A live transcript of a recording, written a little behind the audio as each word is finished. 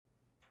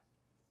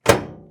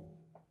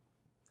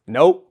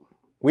Nope.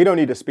 We don't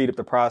need to speed up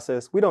the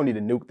process. We don't need to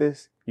nuke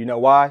this. You know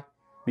why?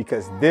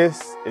 Because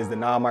this is the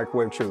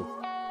non-microwave truth.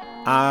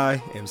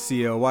 I am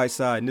CL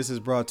Whiteside, and this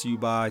is brought to you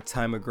by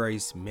Time of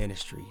Grace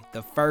Ministry.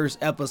 The first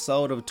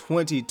episode of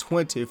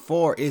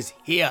 2024 is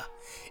here.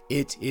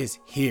 It is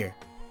here.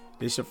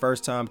 This is your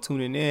first time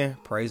tuning in.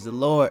 Praise the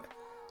Lord.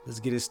 Let's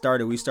get it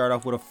started. We start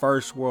off with a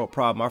first world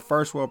problem. Our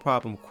first world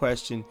problem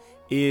question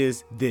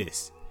is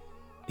this.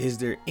 Is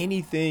there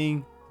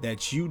anything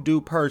that you do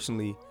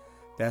personally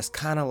that's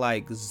kind of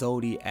like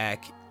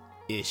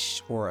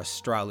zodiac-ish or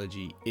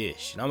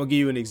astrology-ish? And I'm going to give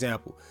you an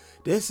example.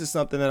 This is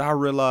something that I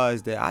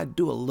realized that I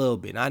do a little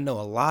bit. And I know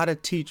a lot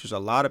of teachers, a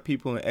lot of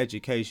people in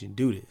education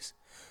do this.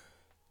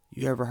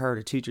 You ever heard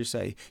a teacher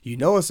say, you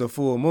know it's a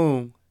full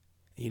moon?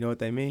 You know what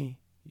they mean?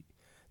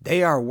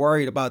 They are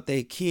worried about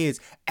their kids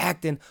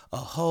acting a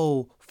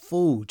whole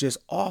fool, just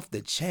off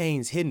the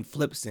chains, hitting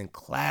flips in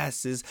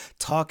classes,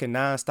 talking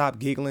nonstop,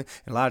 giggling.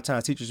 And a lot of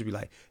times teachers will be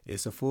like,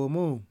 it's a full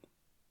moon.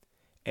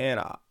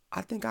 And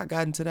I think I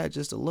got into that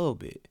just a little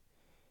bit.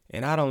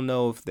 And I don't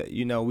know if that,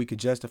 we could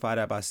justify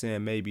that by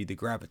saying maybe the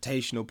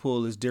gravitational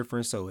pull is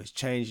different, so it's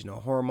changing the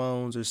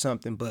hormones or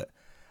something. But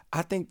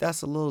I think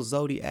that's a little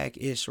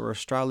zodiac-ish or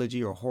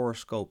astrology or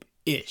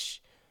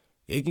horoscope-ish.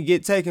 It can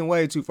get taken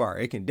way too far.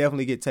 It can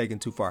definitely get taken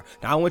too far.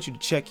 Now, I want you to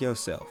check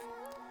yourself.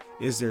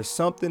 Is there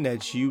something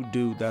that you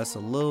do that's a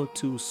little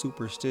too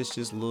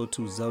superstitious, a little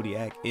too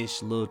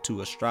zodiac-ish, a little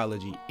too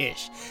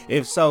astrology-ish?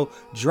 If so,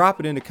 drop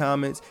it in the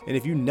comments. And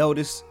if you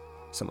notice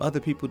some other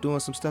people doing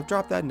some stuff,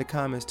 drop that in the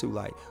comments too.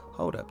 Like,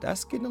 hold up,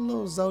 that's getting a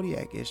little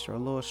zodiac-ish or a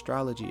little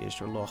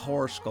astrology-ish or a little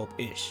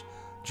horoscope-ish.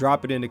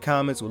 Drop it in the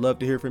comments. We'd love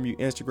to hear from you.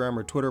 Instagram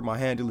or Twitter. My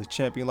handle is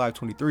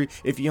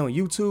ChampionLife23. If you're on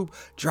YouTube,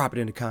 drop it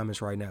in the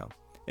comments right now.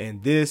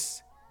 And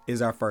this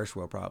is our first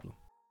world problem.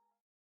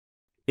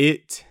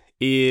 It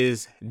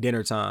is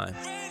dinner time.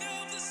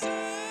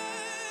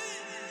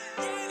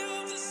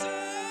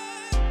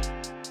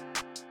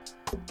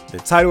 The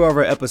title of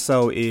our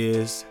episode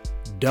is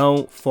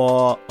Don't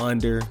Fall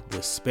Under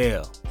the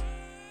Spell.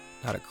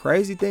 Now, the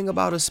crazy thing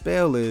about a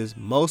spell is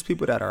most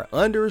people that are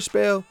under a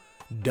spell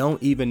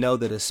don't even know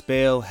that a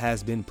spell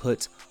has been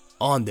put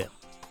on them.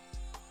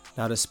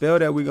 Now, the spell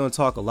that we're going to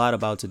talk a lot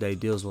about today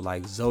deals with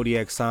like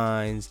zodiac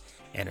signs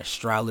and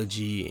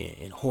astrology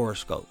and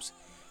horoscopes.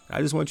 And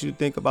I just want you to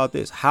think about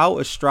this. How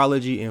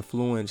astrology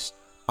influenced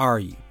are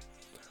you?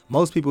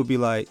 Most people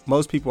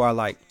are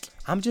like,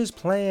 I'm just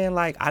playing,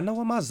 like, I know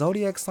what my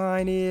zodiac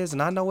sign is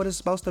and I know what it's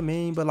supposed to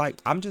mean, but like,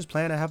 I'm just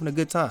playing and having a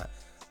good time.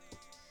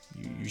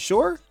 You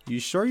sure? You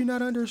sure you're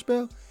not under a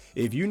spell?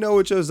 If you know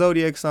what your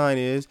zodiac sign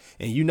is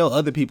and you know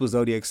other people's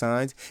zodiac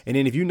signs, and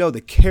then if you know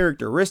the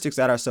characteristics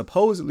that are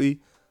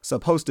supposedly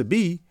supposed to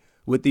be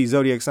with these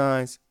zodiac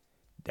signs,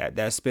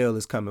 that spell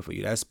is coming for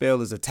you. That spell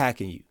is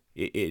attacking you.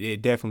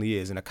 It definitely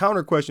is. And a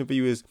counter question for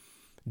you is,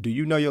 do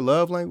you know your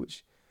love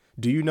language?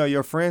 Do you know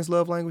your friends'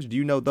 love language? Do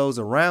you know those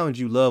around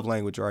you love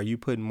language? Or are you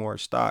putting more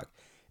stock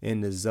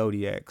in the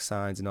zodiac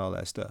signs and all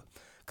that stuff?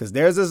 Because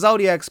there's a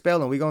zodiac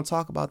spell, and we're going to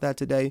talk about that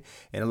today.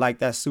 And like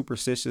that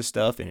superstitious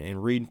stuff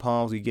and reading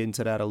palms, we get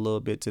into that a little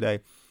bit today.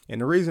 And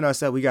the reason I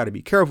said we got to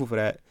be careful for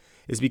that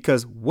is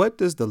because what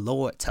does the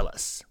Lord tell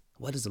us?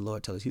 What does the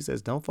Lord tell us? He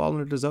says, don't fall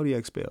under the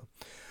zodiac spell.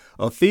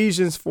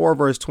 Ephesians 4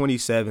 verse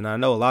 27. I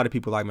know a lot of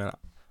people like, man,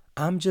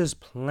 I'm just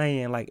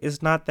playing. Like,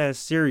 it's not that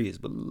serious.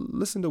 But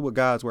listen to what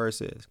God's word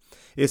says.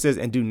 It says,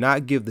 and do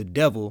not give the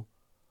devil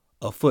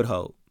a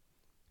foothold.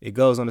 It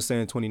goes on to say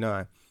in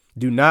 29.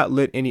 Do not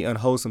let any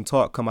unwholesome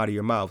talk come out of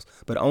your mouths,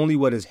 but only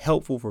what is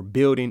helpful for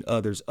building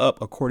others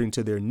up according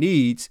to their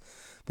needs,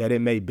 that it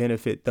may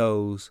benefit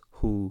those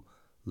who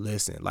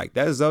listen. Like,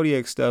 that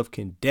zodiac stuff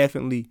can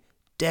definitely,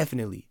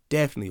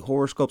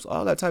 horoscopes,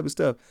 all that type of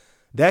stuff,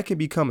 that can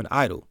become an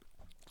idol.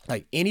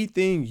 Like,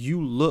 anything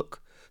you look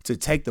to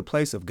take the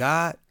place of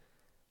God,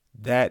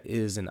 that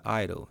is an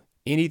idol.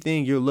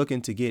 Anything you're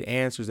looking to get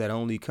answers that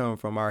only come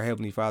from our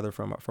Heavenly Father,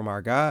 from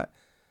our God,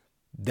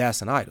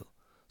 that's an idol.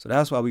 So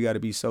that's why we got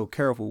to be so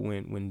careful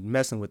when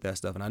messing with that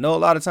stuff. And I know a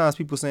lot of times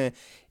people saying,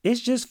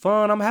 it's just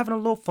fun. I'm having a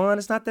little fun.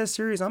 It's not that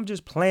serious. I'm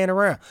just playing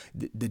around.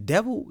 The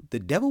devil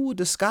will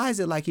disguise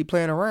it like he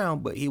playing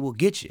around, but he will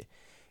get you.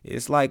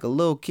 It's like a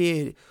little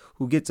kid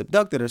who gets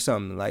abducted or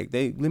something. Like,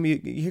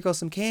 here goes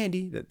some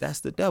candy. That's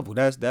the devil.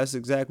 That's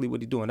exactly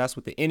what he's doing. That's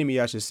what the enemy,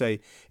 I should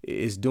say,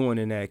 is doing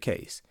in that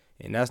case.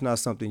 And that's not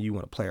something you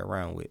want to play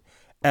around with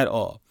at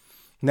all.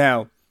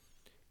 Now,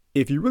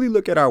 if you really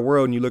look at our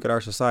world and you look at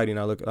our society and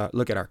I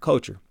look at our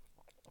culture,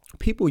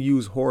 people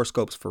use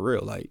horoscopes for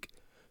real. Like,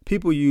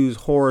 people use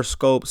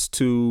horoscopes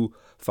to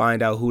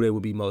find out who they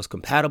would be most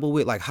compatible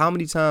with. Like, how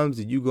many times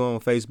did you go on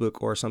Facebook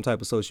or some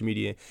type of social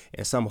media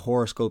and some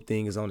horoscope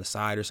thing is on the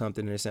side or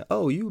something and they're saying,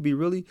 oh, you would be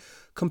really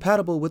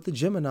compatible with the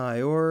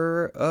Gemini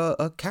or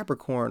a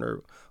Capricorn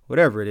or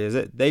whatever it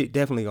is. They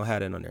definitely gonna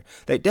have that on there.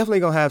 They definitely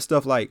gonna have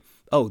stuff like,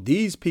 oh,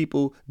 these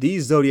people,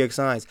 these zodiac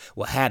signs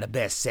will have the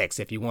best sex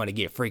if you want to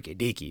get freaky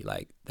deaky.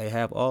 Like, they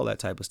have all that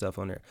type of stuff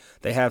on there.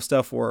 They have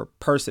stuff for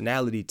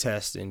personality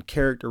tests and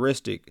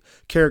characteristic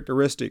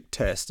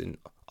tests and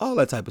all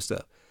that type of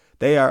stuff.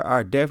 They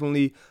are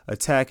definitely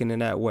attacking in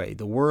that way.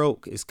 The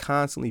world is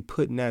constantly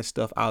putting that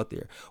stuff out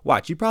there.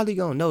 Watch, you're probably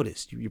going to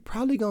notice. You're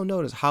probably going to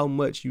notice how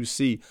much you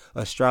see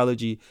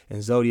astrology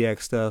and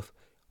zodiac stuff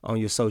on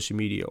your social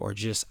media or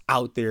just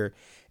out there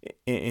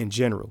in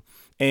general.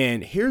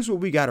 And here's what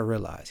we got to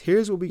realize.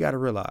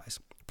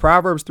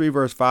 Proverbs 3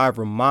 verse 5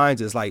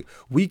 reminds us, like,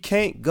 we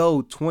can't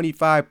go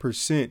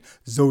 25%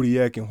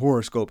 zodiac and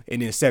horoscope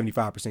and then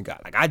 75%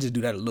 God. Like, I just do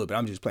that a little bit.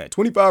 I'm just playing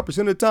 25%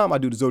 of the time I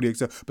do the zodiac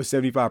stuff, but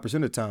 75%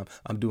 of the time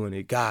I'm doing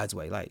it God's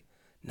way. Like,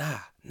 nah.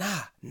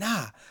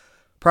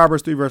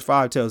 Proverbs 3 verse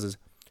 5 tells us,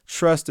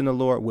 trust in the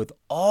Lord with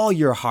all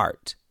your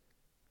heart.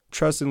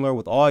 Trust in the Lord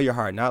with all your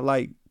heart, not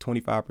like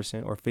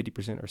 25% or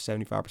 50% or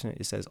 75%.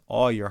 It says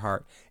all your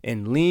heart,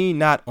 and lean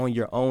not on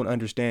your own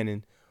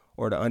understanding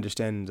or the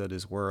understandings of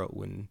this world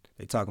when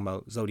they talking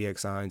about zodiac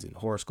signs and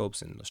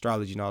horoscopes and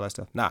astrology and all that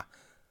stuff. Nah,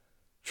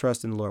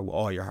 trust in the Lord with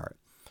all your heart.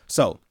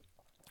 So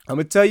I'm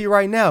going to tell you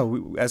right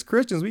now, as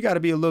Christians, we got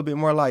to be a little bit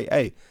more like,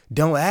 hey,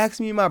 don't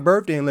ask me my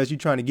birthday unless you're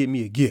trying to get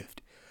me a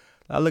gift.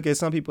 I look at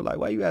some people like,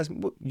 why you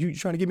asking? What, you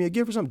trying to give me a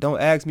gift or something? Don't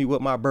ask me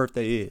what my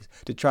birthday is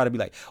to try to be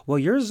like, well,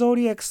 your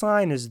zodiac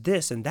sign is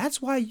this, and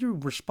that's why you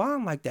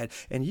respond like that.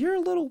 And you're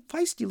a little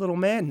feisty little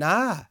man.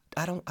 Nah,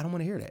 I don't want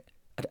to hear that.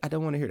 I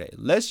don't want to hear that.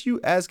 Unless you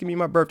asking me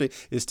my birthday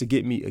is to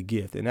get me a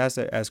gift. And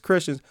as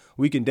Christians,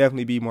 we can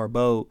definitely be more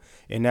bold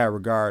in that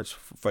regards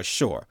for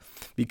sure,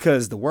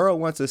 because the world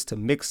wants us to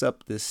mix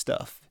up this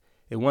stuff.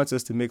 It wants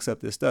us to mix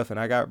up this stuff. And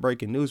I got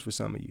breaking news for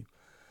some of you.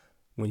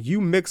 When you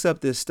mix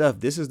up this stuff,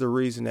 this is the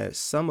reason that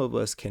some of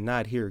us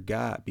cannot hear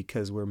God,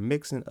 because we're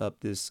mixing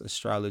up this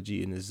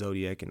astrology and the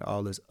zodiac and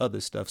all this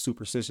other stuff,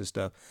 superstitious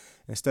stuff,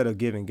 instead of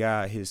giving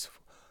God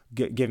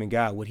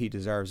what he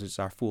deserves, is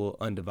our full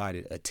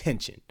undivided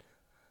attention.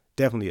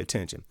 Definitely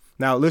attention.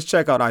 Now let's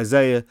check out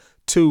Isaiah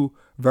 2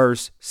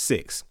 verse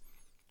 6.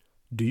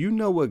 Do you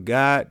know what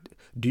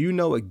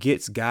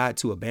gets God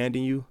to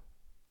abandon you?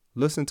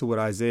 Listen to what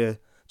Isaiah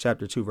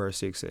chapter 2 verse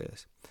 6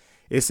 says.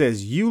 It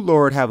says, you,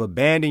 Lord, have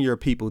abandoned your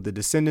people, the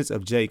descendants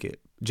of Jacob.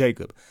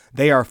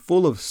 They are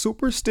full of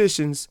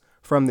superstitions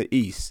from the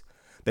east.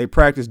 They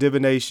practice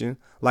divination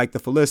like the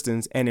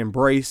Philistines and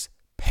embrace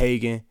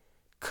pagan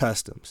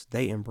customs.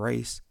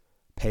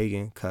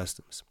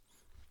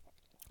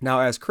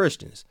 Now, as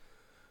Christians,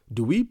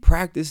 do we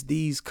practice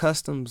these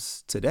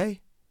customs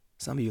today?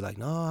 Some of you are like,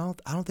 no,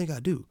 I don't think I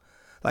do.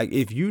 Like,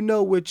 if you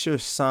know what your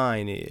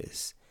sign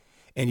is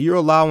and you're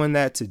allowing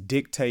that to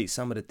dictate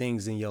some of the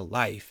things in your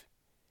life,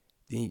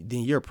 then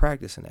you're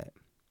practicing that.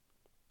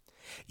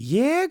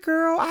 Yeah,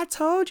 girl, I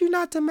told you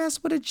not to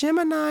mess with a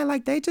Gemini.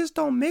 Like, they just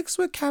don't mix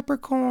with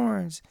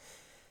Capricorns.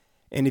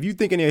 And if you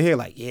think in your head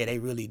like, yeah, they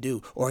really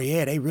do, or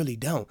yeah, they really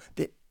don't,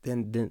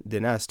 then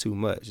that's too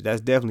much.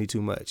 That's definitely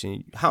too much.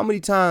 And how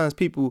many times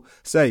people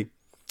say,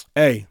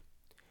 hey,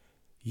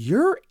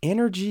 your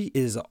energy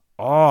is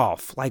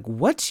off. Like,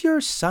 what's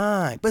your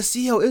sign? But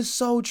see, it's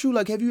so true.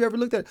 Like, have you ever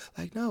looked at it?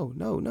 Like, no.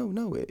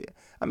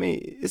 I mean,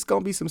 it's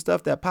going to be some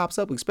stuff that pops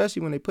up,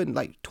 especially when they put in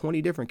like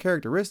 20 different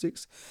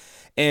characteristics.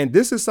 And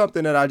this is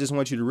something that I just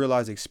want you to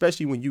realize,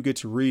 especially when you get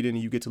to reading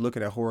and you get to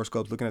looking at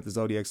horoscopes, looking at the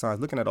zodiac signs,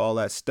 looking at all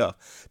that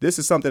stuff. This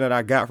is something that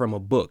I got from a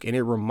book, and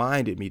it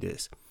reminded me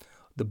this.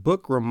 The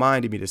book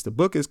reminded me this. The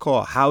book is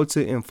called How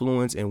to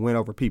Influence and Win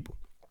Over People.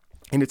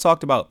 And it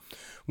talked about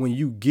when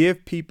you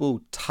give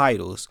people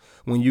titles,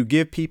 when you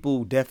give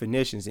people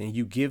definitions and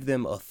you give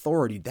them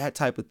authority, that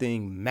type of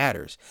thing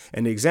matters.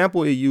 And the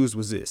example it used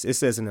was this. It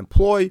says an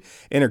employee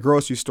in a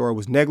grocery store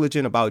was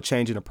negligent about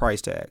changing the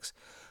price tags.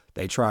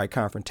 They tried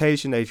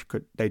confrontation.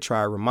 They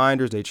tried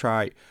reminders. They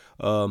tried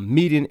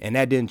meeting, and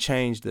that didn't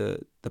change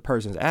the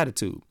person's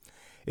attitude.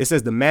 It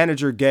says the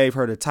manager gave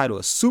her the title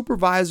of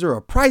supervisor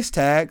of price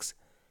tags,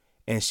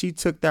 and she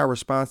took that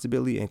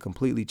responsibility and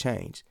completely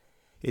changed.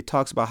 It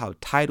talks about how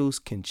titles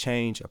can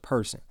change a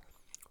person.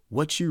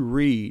 What you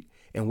read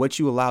and what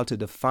you allow to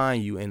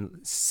define you and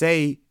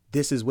say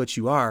this is what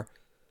you are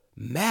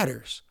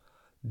matters.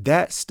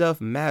 That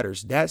stuff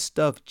matters. That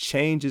stuff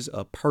changes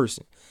a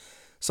person.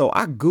 So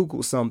I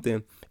Googled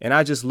something and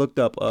I just looked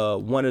up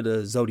one of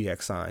the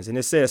zodiac signs, and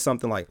it says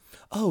something like,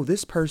 oh,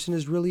 this person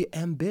is really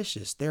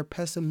ambitious. They're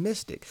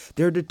pessimistic.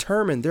 They're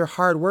determined. They're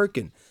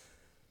hardworking.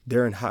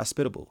 They're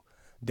inhospitable.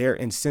 They're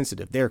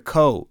insensitive. They're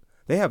cold.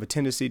 They have a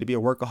tendency to be a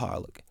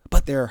workaholic,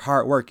 but they're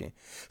hardworking.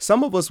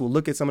 Some of us will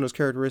look at some of those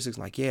characteristics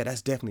like, yeah,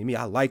 that's definitely me.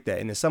 I like that.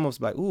 And then some of us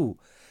be like, ooh,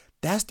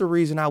 that's the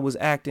reason I was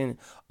acting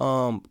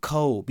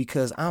cold,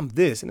 because I'm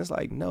this. And it's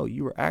like, no,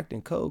 you were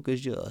acting cold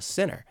because you're a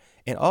sinner.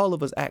 And all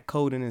of us act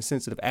cold and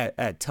insensitive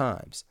at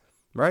times,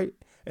 right?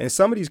 And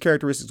some of these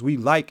characteristics we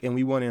like and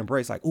we want to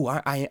embrace, like, ooh,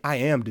 I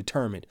am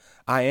determined.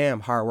 I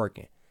am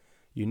hardworking.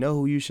 You know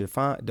who you should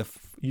find.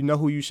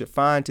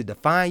 To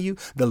define you?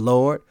 The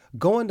Lord.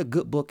 Go in the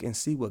good book and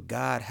see what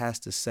God has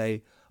to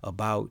say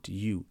about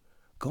you.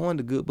 Go in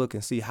the good book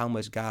and see how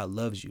much God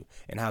loves you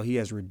and how he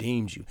has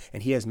redeemed you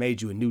and he has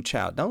made you a new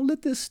child. Don't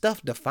let this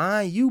stuff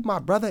define you, my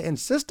brother and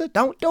sister.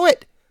 Don't do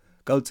it.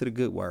 Go to the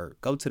good word.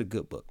 Go to the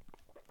good book.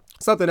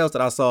 Something else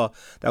that I saw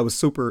that was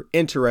super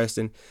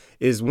interesting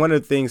is one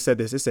of the things said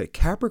this. It said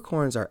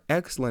Capricorns are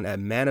excellent at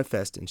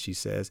manifesting, she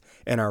says,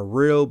 and are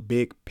real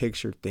big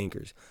picture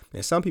thinkers.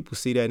 And some people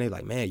see that and they're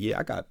like, man, yeah,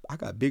 I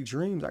got big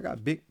dreams. I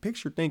got big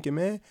picture thinking,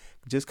 man,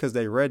 just because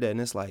they read that.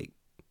 And it's like,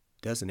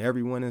 doesn't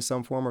everyone in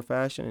some form or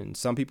fashion? And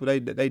some people,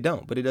 they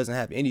don't, but it doesn't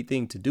have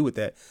anything to do with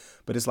that.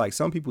 But it's like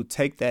some people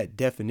take that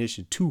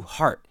definition to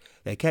heart.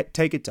 They can't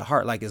take it to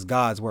heart like it's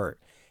God's word.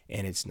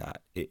 And it's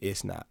not.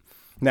 It's not.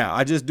 Now,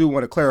 I just do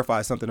want to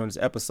clarify something on this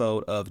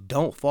episode of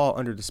don't fall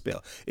under the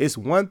spell. It's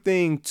one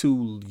thing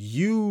to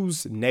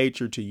use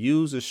nature, to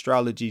use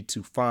astrology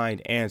to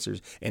find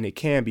answers, and it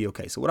can be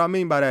okay. So what I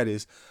mean by that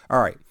is,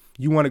 all right,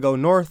 you want to go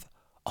north?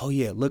 Oh,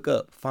 yeah, look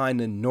up, find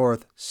the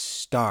North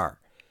Star.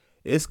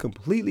 It's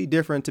completely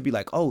different to be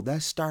like, oh,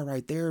 that star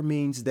right there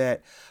means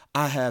that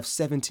I have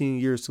 17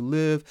 years to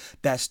live.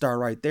 That star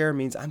right there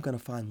means I'm going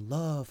to find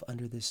love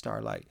under this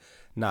star. Like,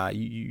 nah,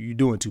 you're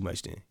doing too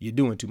much then. You're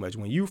doing too much.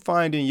 When you're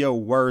finding your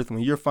worth,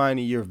 when you're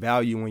finding your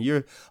value, when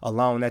you're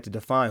allowing that to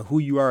define who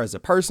you are as a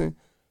person,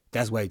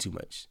 that's way too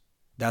much.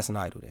 That's an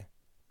idol then.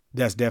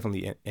 That's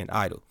definitely an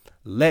idol.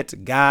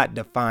 Let God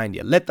define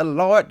you. Let the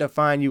Lord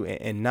define you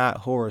and not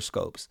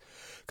horoscopes.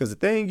 Because the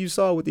thing you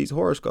saw with these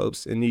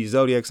horoscopes and these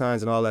zodiac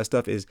signs and all that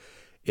stuff is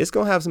it's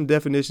going to have some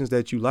definitions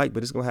that you like,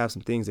 but it's going to have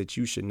some things that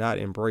you should not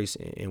embrace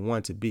and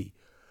want to be.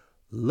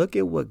 Look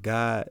at what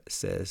God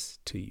says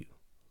to you.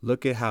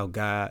 Look at how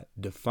God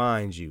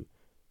defines you.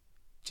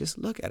 Just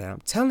look at it. I'm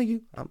telling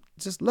you,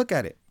 just look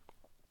at it.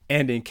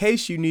 And in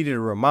case you needed a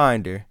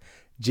reminder,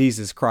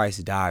 Jesus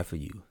Christ died for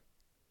you.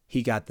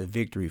 He got the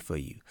victory for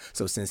you.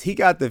 So since he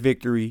got the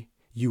victory,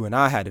 you and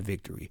I had a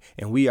victory,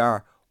 and we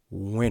are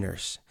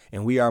winners,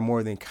 and we are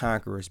more than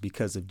conquerors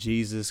because of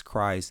Jesus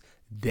Christ's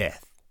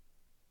death.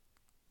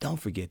 Don't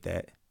forget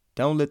that.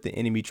 Don't let the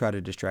enemy try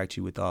to distract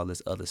you with all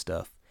this other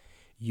stuff.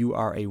 You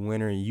are a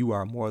winner, and you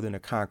are more than a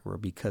conqueror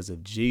because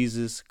of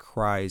Jesus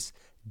Christ's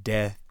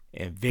death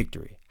and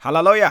victory.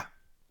 Hallelujah.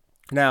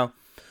 Now,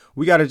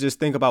 we got to just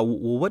think about,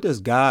 well, what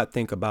does God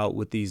think about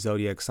with these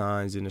zodiac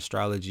signs and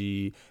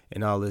astrology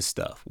and all this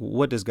stuff?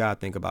 What does God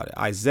think about it?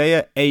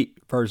 Isaiah 8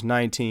 verse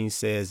 19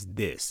 says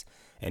this,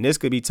 and this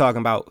could be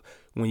talking about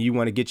when you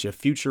want to get your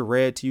future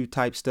read to you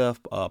type stuff,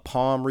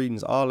 palm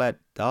readings, all that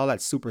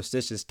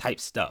superstitious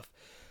type stuff.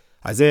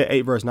 Isaiah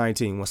 8 verse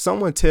 19, when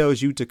someone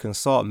tells you to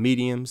consult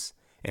mediums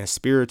and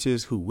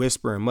spiritists who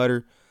whisper and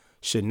mutter,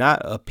 should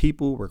not a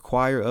people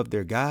require of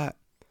their God?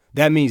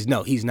 That means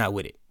no, he's not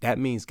with it. That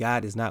means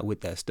God is not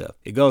with that stuff.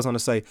 It goes on to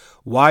say,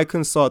 why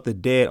consult the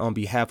dead on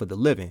behalf of the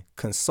living?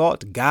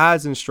 Consult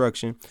God's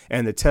instruction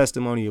and the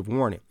testimony of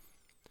warning.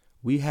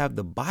 We have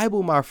the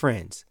Bible, my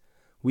friends.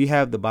 We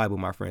have the Bible,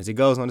 my friends. It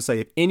goes on to say,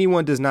 if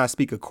anyone does not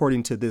speak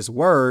according to this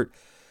word,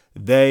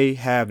 they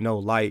have no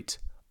light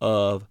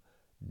of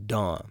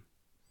dawn.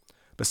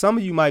 But some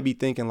of you might be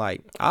thinking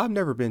like, I've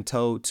never been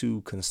told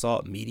to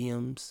consult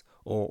mediums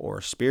or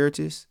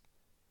spiritists.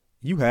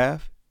 You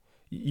have.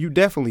 You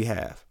definitely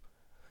have.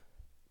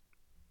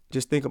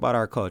 Just think about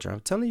our culture.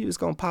 I'm telling you, it's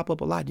going to pop up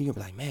a lot. And you're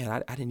going to be like,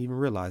 man, I didn't even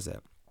realize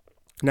that.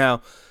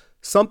 Now,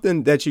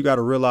 something that you got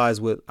to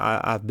realize what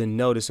I've been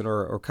noticing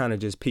or kind of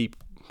just peep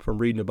from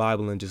reading the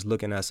Bible and just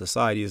looking at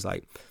society is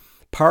like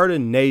part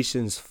of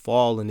nations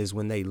falling is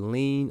when they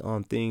lean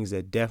on things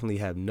that definitely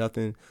have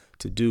nothing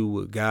to do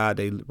with God.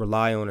 They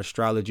rely on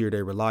astrology or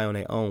they rely on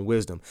their own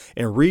wisdom.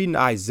 And reading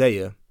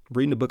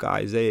the book of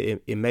Isaiah,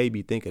 it made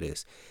me think of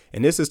this.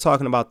 And this is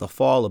talking about the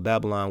fall of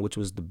Babylon, which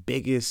was the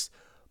biggest,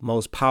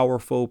 most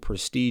powerful,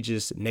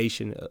 prestigious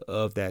nation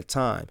of that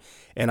time.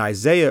 And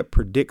Isaiah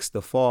predicts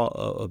the fall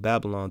of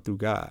Babylon through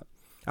God.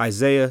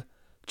 Isaiah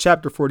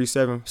chapter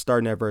 47,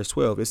 starting at verse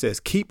 12, it says,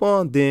 keep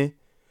on then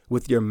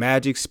with your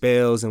magic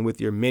spells and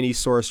with your many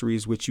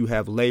sorceries, which you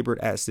have labored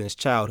at since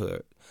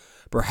childhood.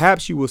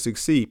 Perhaps you will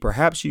succeed.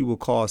 Perhaps you will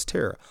cause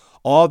terror.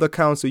 All the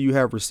counsel you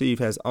have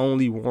received has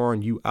only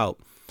worn you out.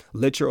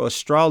 Let your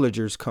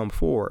astrologers come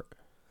forward,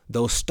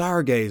 those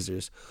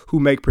stargazers who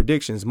make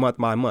predictions month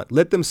by month.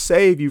 Let them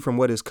save you from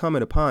what is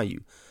coming upon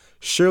you.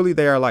 Surely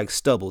they are like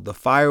stubble. The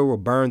fire will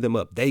burn them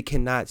up. They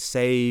cannot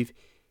save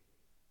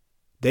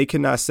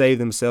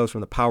themselves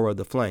from the power of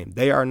the flame.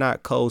 They are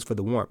not coals for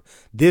the warmth.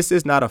 This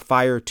is not a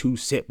fire to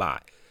sit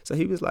by. So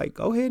he was like,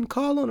 go ahead and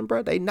call on them,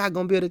 bro. They're not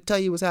going to be able to tell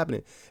you what's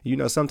happening. You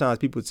know, sometimes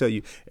people tell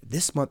you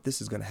this month,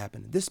 this is going to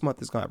happen. This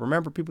month is going to happen.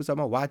 Remember people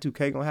talking about Y2K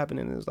going to happen.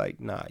 And it's like,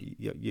 nah,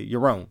 you're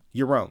wrong.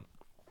 You're wrong.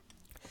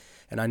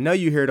 And I know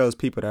you hear those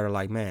people that are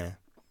like, man,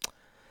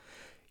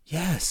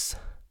 yes,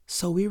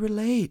 so we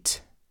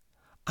relate.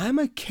 I'm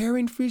a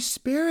caring free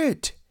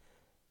spirit.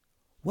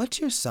 What's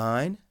your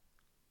sign?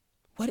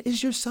 What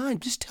is your sign?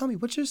 Just tell me,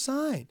 what's your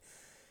sign?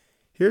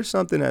 Here's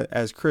something that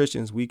as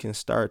Christians, we can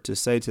start to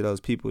say to those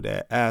people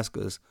that ask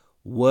us,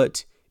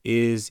 what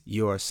is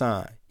your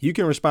sign? You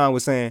can respond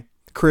with saying,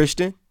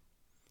 Christian.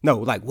 No,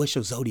 like, what's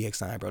your zodiac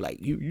sign, bro? Like,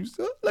 you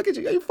look at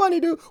you. You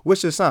funny, dude.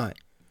 What's your sign?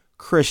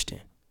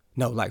 Christian.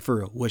 No, like, for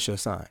real, what's your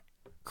sign?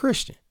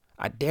 Christian.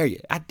 I dare you.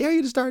 I dare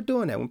you to start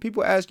doing that. When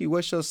people ask you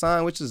what's your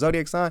sign, what's your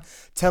zodiac sign,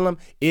 tell them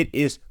it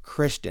is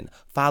Christian,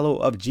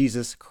 follower of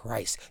Jesus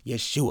Christ,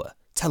 Yeshua.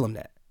 Tell them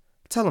that.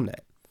 Tell them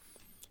that.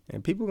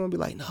 And people are going to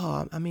be like,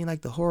 no, I mean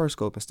like the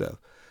horoscope and stuff.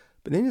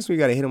 But then we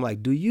got to hit them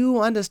like, do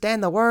you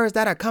understand the words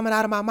that are coming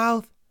out of my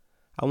mouth?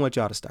 I want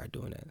y'all to start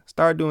doing that.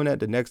 Start doing that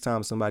the next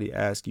time somebody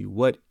asks you,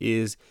 what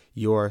is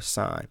your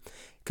sign?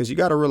 Because you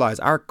got to realize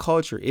our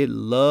culture, it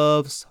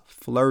loves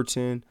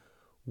flirting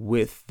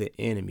with the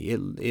enemy.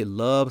 It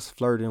loves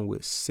flirting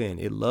with sin.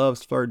 It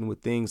loves flirting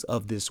with things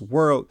of this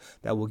world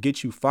that will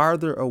get you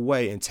farther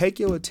away and take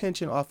your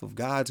attention off of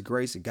God's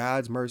grace,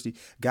 God's mercy,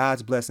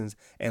 God's blessings,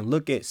 and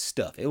look at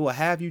stuff. It will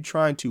have you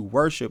trying to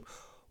worship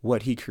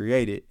what he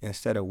created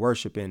instead of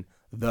worshiping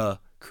the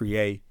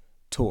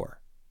creator.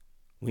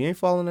 We ain't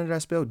falling under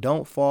that spell.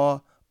 Don't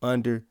fall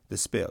under the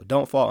spell.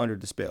 Don't fall under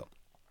the spell.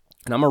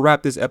 And I'm going to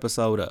wrap this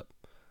episode up.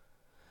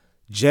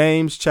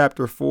 James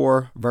chapter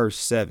 4, verse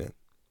 7.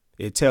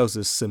 It tells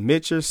us,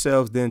 submit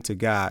yourselves then to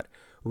God,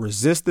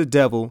 resist the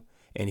devil,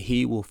 and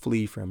he will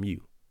flee from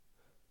you.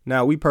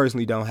 Now, we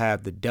personally don't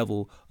have the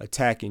devil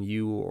attacking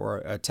you or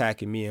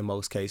attacking me in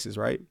most cases,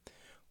 right?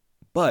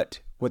 But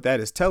what that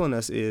is telling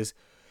us is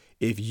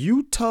if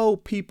you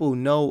told people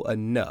no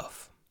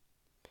enough,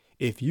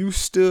 if you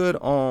stood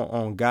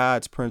on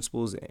God's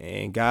principles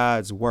and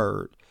God's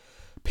word,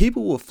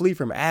 people will flee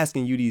from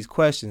asking you these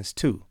questions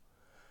too.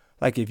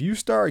 Like if you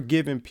start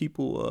giving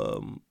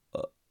people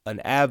an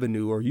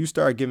avenue, or you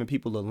start giving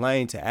people a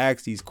lane to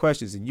ask these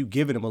questions, and you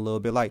giving them a little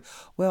bit like,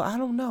 well, I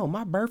don't know,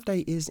 my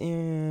birthday is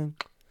in,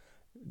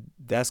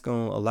 that's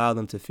going to allow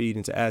them to feed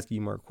into asking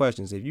you more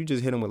questions. If you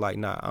just hit them with like,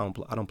 nah,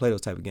 I don't play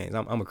those type of games.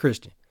 I'm a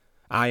Christian.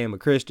 I am a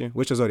Christian.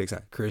 Which is zodiac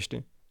sign?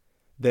 Christian.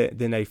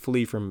 Then they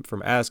flee from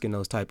asking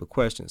those type of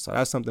questions. So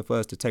that's something for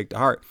us to take to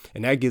heart.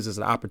 And that gives us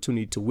an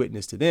opportunity to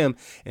witness to them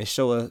and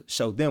show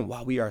them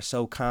why we are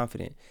so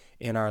confident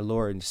in our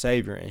Lord and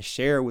Savior, and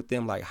share with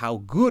them like how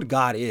good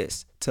God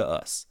is to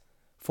us,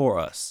 for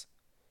us,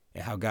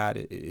 and how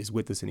God is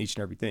with us in each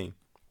and everything.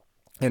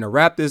 And to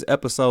wrap this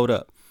episode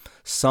up,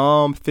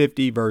 Psalm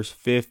 50 verse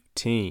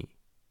 15.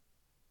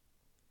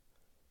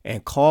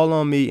 And call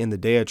on me in the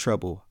day of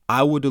trouble.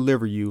 I will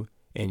deliver you,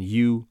 and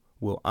you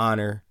will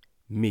honor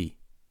me.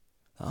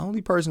 The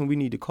only person we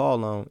need to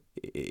call on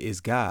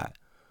is God.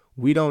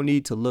 We don't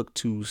need to look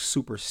to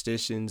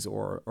superstitions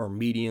or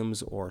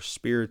mediums or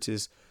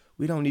spiritists.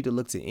 We don't need to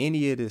look to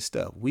any of this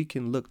stuff. We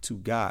can look to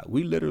God.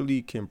 We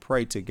literally can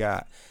pray to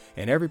God.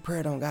 And every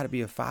prayer don't got to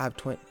be a 5,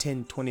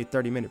 10, 20,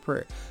 30-minute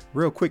prayer.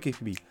 Real quick, it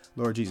can be,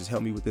 Lord Jesus,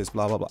 help me with this,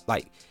 blah, blah, blah.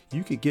 Like,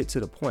 you could get to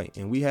the point,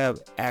 and we have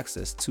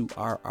access to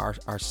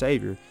our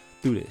Savior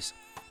through this.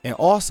 And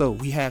also,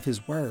 we have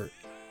his word.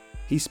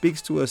 He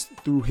speaks to us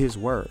through his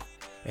word.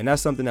 And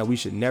that's something that we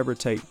should never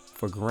take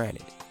for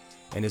granted.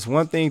 And it's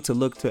one thing to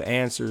look to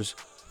answers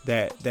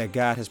that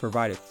God has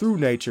provided through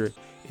nature.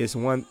 It's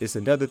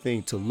another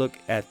thing to look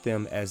at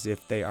them as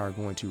if they are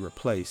going to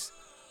replace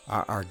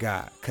our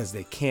God, because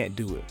they can't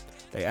do it.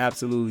 They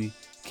absolutely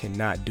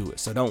cannot do it.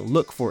 So don't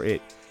look for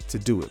it to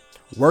do it.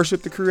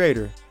 Worship the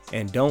Creator,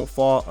 and don't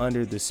fall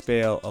under the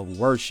spell of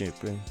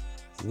worshiping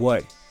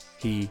what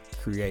he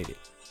created.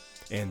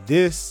 And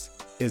this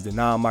is the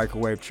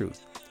non-microwave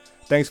truth.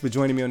 Thanks for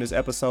joining me on this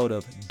episode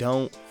of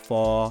Don't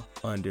Fall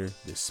Under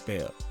the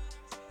Spell.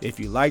 If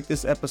you liked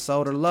this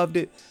episode or loved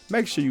it,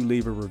 make sure you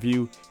leave a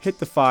review, hit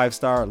the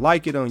 5-star,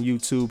 like it on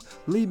YouTube,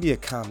 leave me a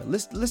comment.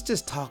 Let's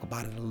just talk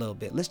about it a little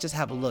bit. Let's just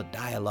have a little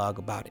dialogue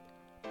about it.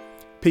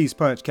 Peace,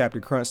 punch,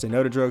 Captain Crunch. Say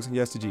no to drugs and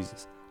yes to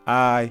Jesus.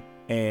 I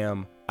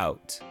am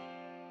out.